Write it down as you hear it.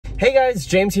Hey guys,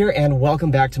 James here and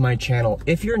welcome back to my channel.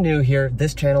 If you're new here,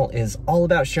 this channel is all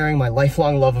about sharing my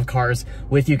lifelong love of cars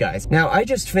with you guys. Now, I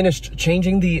just finished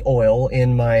changing the oil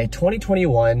in my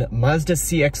 2021 Mazda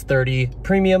CX-30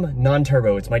 Premium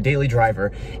Non-Turbo. It's my daily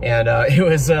driver, and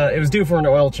it was due for an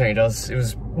oil change. It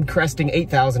was cresting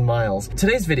 8,000 miles.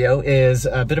 Today's video is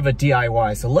a bit of a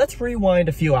DIY, so let's rewind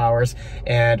a few hours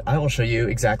and I will show you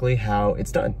exactly how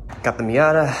it's done. Got the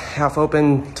Miata half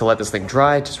open to let this thing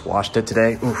dry. Just washed it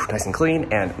today. Ooh, nice and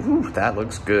clean, and ooh, that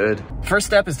looks good. First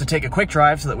step is to take a quick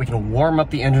drive so that we can warm up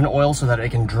the engine oil so that it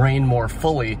can drain more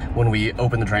fully when we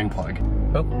open the drain plug.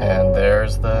 Oh, and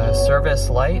there's the service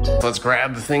light. Let's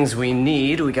grab the things we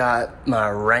need. We got my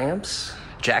ramps,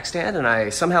 jack stand, and I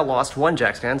somehow lost one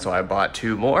jack stand, so I bought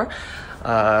two more.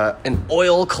 An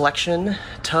oil collection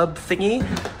tub thingy,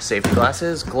 safety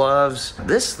glasses, gloves,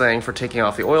 this thing for taking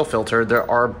off the oil filter. There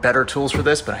are better tools for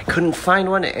this, but I couldn't find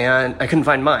one, and I couldn't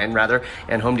find mine rather,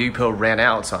 and Home Depot ran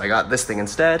out, so I got this thing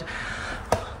instead.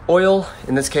 Oil,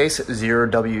 in this case,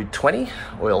 0W20,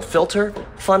 oil filter,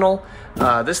 funnel,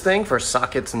 this thing for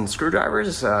sockets and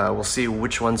screwdrivers. We'll see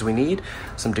which ones we need.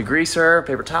 Some degreaser,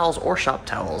 paper towels, or shop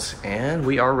towels, and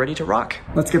we are ready to rock.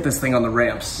 Let's get this thing on the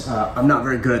ramps. I'm not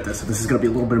very good at this, so this is gonna be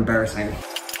a little bit embarrassing.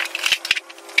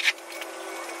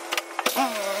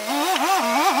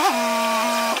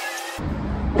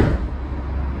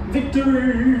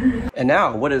 Victory! And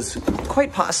now, what is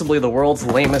quite possibly the world's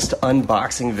lamest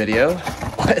unboxing video.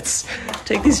 Let's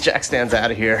take these jack stands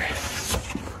out of here.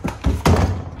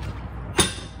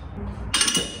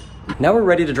 Now we're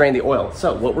ready to drain the oil.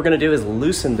 So what we're gonna do is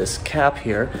loosen this cap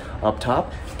here up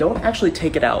top. Don't actually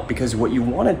take it out, because what you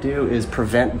wanna do is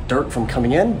prevent dirt from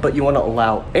coming in, but you wanna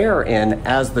allow air in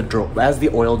as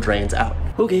the oil drains out.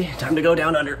 Okay, time to go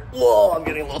down under. Whoa, I'm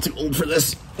getting a little too old for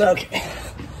this. Okay.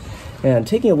 And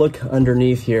taking a look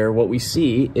underneath here, what we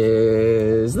see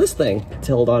is this thing. It's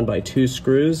held on by two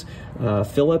screws,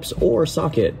 Phillips or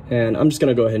socket. And I'm just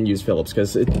gonna go ahead and use Phillips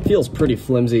because it feels pretty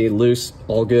flimsy, loose,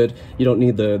 all good. You don't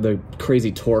need the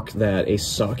crazy torque that a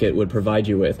socket would provide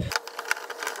you with.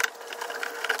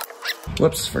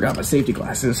 Whoops, forgot my safety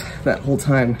glasses that whole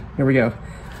time. Here we go.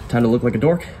 Time to look like a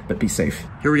dork, but be safe.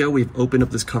 Here we go, we've opened up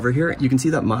this cover here. You can see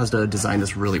that Mazda designed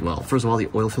this really well. First of all, the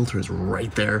oil filter is right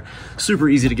there. Super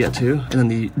easy to get to. And then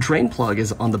the drain plug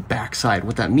is on the back side.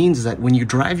 What that means is that when you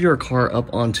drive your car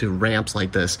up onto ramps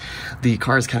like this, the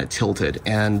car is kind of tilted,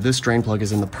 and this drain plug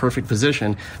is in the perfect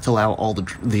position to allow all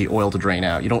the oil to drain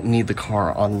out. You don't need the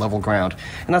car on level ground.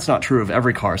 And that's not true of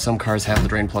every car. Some cars have the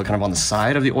drain plug kind of on the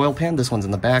side of the oil pan. This one's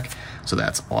in the back, so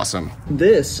that's awesome.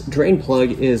 This drain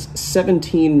plug is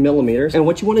 17 millimeters, and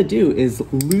what you want to do is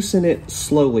loosen it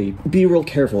slowly. Be real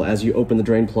careful as you open the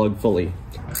drain plug fully.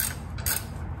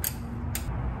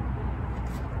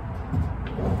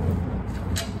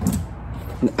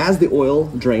 And as the oil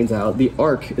drains out, the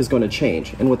arc is going to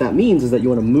change, and what that means is that you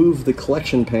want to move the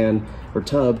collection pan or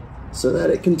tub so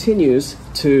that it continues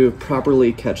to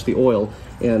properly catch the oil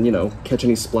and, you know, catch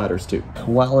any splatters too.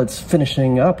 While it's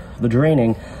finishing up the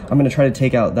draining, I'm gonna try to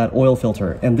take out that oil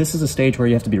filter. And this is a stage where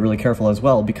you have to be really careful as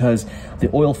well, because the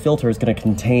oil filter is gonna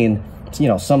contain, you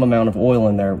know, some amount of oil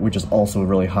in there, which is also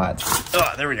really hot.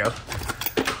 Oh, there we go.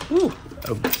 Ooh,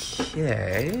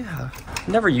 okay.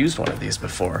 Never used one of these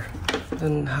before.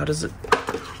 And how does it,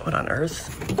 what on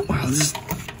earth? Wow, this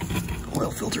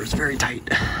oil filter is very tight.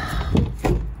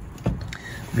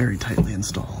 Very tightly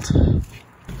installed.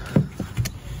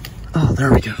 Oh,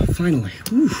 there we go, finally.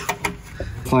 Whew.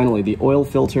 Finally, the oil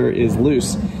filter is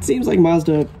loose. It seems like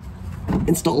Mazda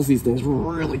installs these things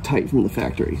really tight from the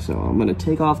factory. So I'm gonna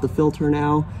take off the filter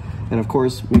now. And of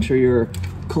course, make sure your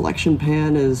collection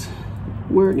pan is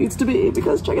where it needs to be,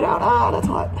 because check it out, that's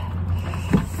hot.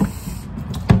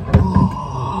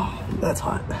 Oh, that's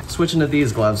hot. Switching to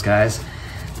these gloves, guys.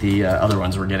 The other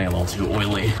ones were getting a little too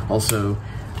oily. Also,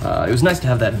 it was nice to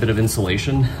have that bit of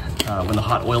insulation when the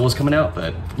hot oil was coming out,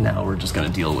 but now we're just gonna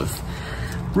deal with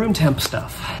room temp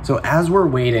stuff. So as we're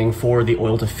waiting for the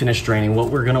oil to finish draining, what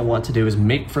we're gonna want to do is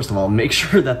first of all, make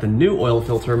sure that the new oil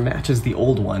filter matches the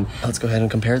old one. Let's go ahead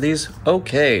and compare these.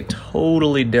 Okay,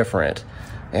 totally different.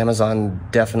 Amazon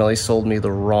definitely sold me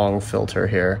the wrong filter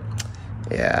here.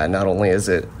 Yeah, not only is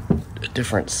it a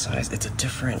different size, it's a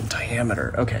different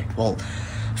diameter. Okay, well,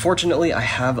 fortunately, I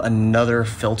have another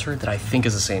filter that I think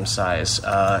is the same size,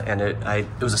 and it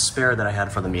was a spare that I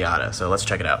had for the Miata, so let's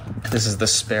check it out. This is the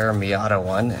spare Miata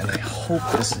one, and I hope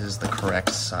this is the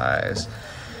correct size.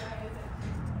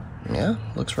 Yeah,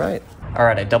 looks right. All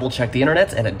right, I double checked the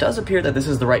internet, and it does appear that this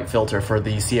is the right filter for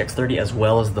the CX-30 as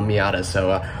well as the Miata.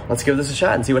 So let's give this a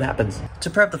shot and see what happens. To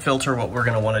prep the filter, what we're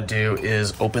gonna wanna do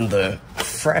is open the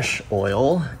fresh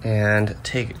oil and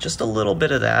take just a little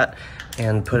bit of that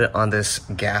and put it on this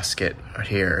gasket right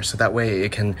here. So that way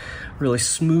it can really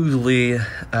smoothly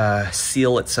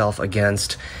seal itself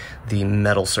against the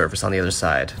metal surface on the other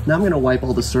side. Now I'm gonna wipe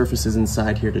all the surfaces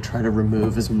inside here to try to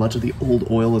remove as much of the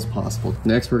old oil as possible.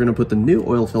 Next, we're gonna put the new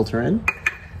oil filter in.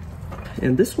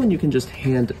 And this one you can just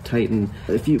hand tighten.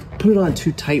 If you put it on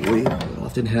too tightly, what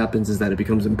often happens is that it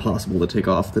becomes impossible to take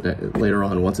off later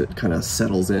on once it kind of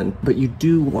settles in. But you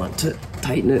do want to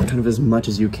tighten it kind of as much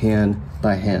as you can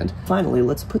by hand. Finally,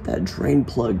 let's put that drain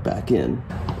plug back in.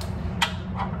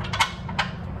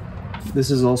 This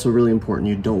is also really important.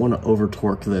 You don't want to over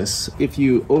torque this. If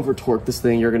you over torque this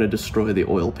thing, you're going to destroy the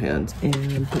oil pans.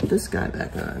 And put this guy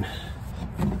back on.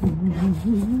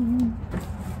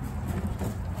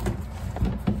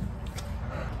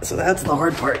 So that's the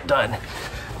hard part done.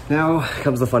 Now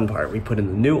comes the fun part. We put in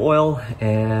the new oil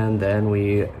and then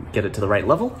we get it to the right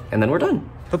level and then we're done.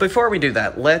 But before we do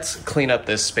that, let's clean up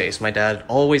this space. My dad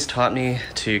always taught me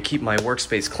to keep my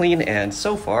workspace clean, and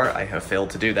so far I have failed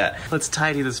to do that. Let's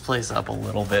tidy this place up a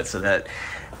little bit so that,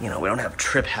 you know, we don't have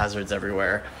trip hazards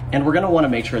everywhere. And we're gonna wanna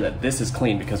make sure that this is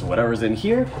clean because whatever's in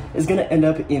here is gonna end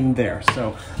up in there.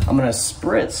 So I'm gonna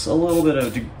spritz a little bit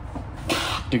of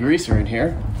degreaser in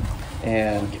here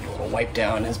and give it a little wipe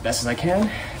down as best as I can.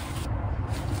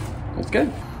 That's good.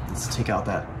 Let's take out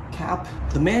that cap.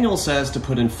 The manual says to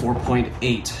put in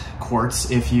 4.8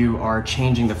 quarts if you are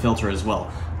changing the filter as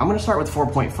well. I'm gonna start with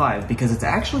 4.5 because it's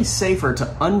actually safer to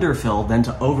underfill than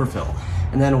to overfill.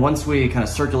 And then once we kind of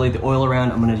circulate the oil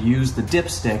around, I'm gonna use the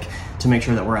dipstick to make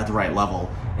sure that we're at the right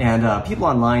level. And people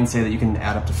online say that you can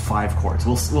add up to 5 quarts.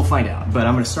 We'll find out, but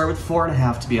I'm gonna start with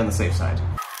 4.5 to be on the safe side.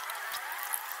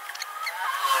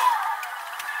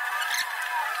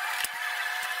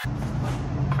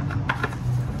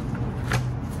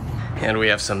 And we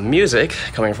have some music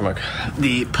coming from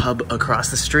the pub across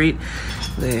the street.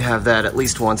 They have that at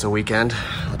least once a weekend.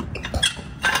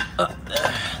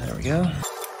 There we go.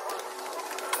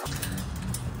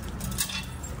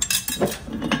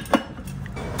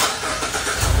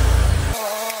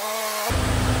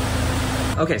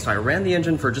 Okay, so I ran the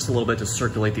engine for just a little bit to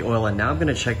circulate the oil, and now I'm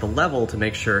gonna check the level to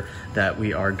make sure that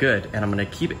we are good. And I'm gonna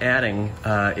keep adding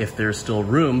if there's still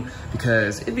room,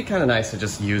 because it'd be kind of nice to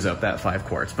just use up that 5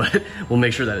 quarts, but we'll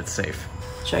make sure that it's safe.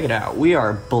 Check it out, we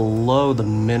are below the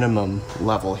minimum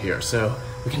level here, so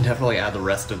we can definitely add the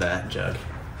rest of that jug.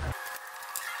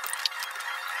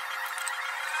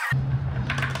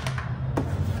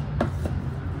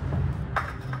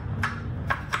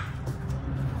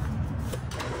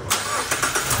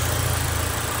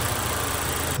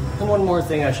 And one more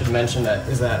thing I should mention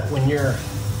is that when you're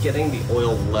getting the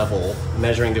oil level,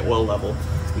 measuring the oil level,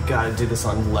 you gotta do this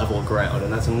on level ground.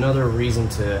 And that's another reason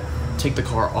to take the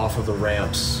car off of the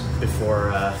ramps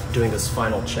before doing this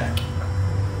final check.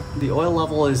 The oil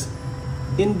level is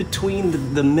in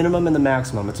between the minimum and the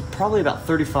maximum. It's probably about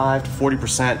 35 to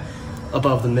 40%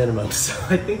 above the minimum. So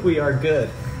I think we are good.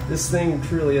 This thing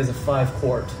truly is a 5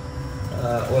 quart.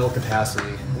 Oil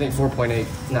capacity. I think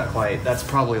 4.8, not quite. That's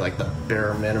probably like the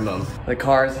bare minimum. The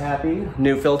car is happy.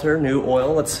 New filter, new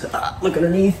oil. Let's look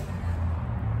underneath.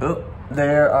 Oh,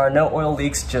 there are no oil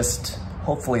leaks, just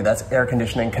hopefully that's air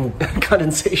conditioning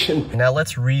condensation. Now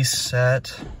let's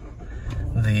reset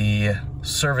the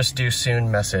service due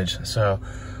soon message. So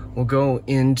we'll go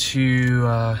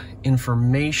into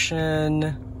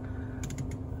information,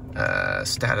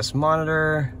 status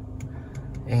monitor,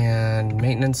 and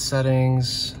maintenance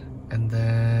settings, and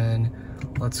then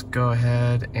let's go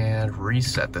ahead and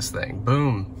reset this thing.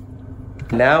 Boom.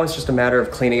 Now it's just a matter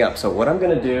of cleaning up. So what I'm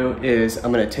gonna do is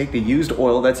I'm gonna take the used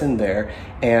oil that's in there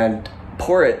and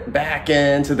pour it back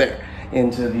into there,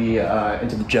 into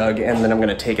the jug, and then I'm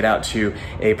gonna take it out to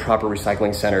a proper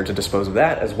recycling center to dispose of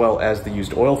that, as well as the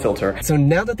used oil filter. So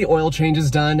now that the oil change is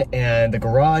done and the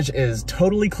garage is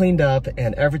totally cleaned up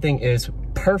and everything is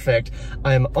perfect,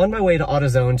 I'm on my way to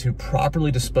AutoZone to properly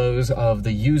dispose of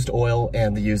the used oil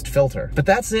and the used filter. But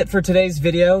that's it for today's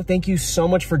video. Thank you so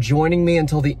much for joining me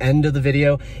until the end of the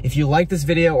video. If you liked this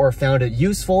video or found it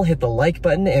useful, hit the like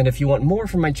button, and if you want more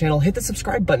from my channel, hit the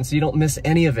subscribe button so you don't miss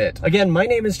any of it. Again, my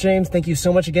name is James. Thank you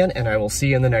so much again, and I will see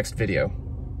you in the next video.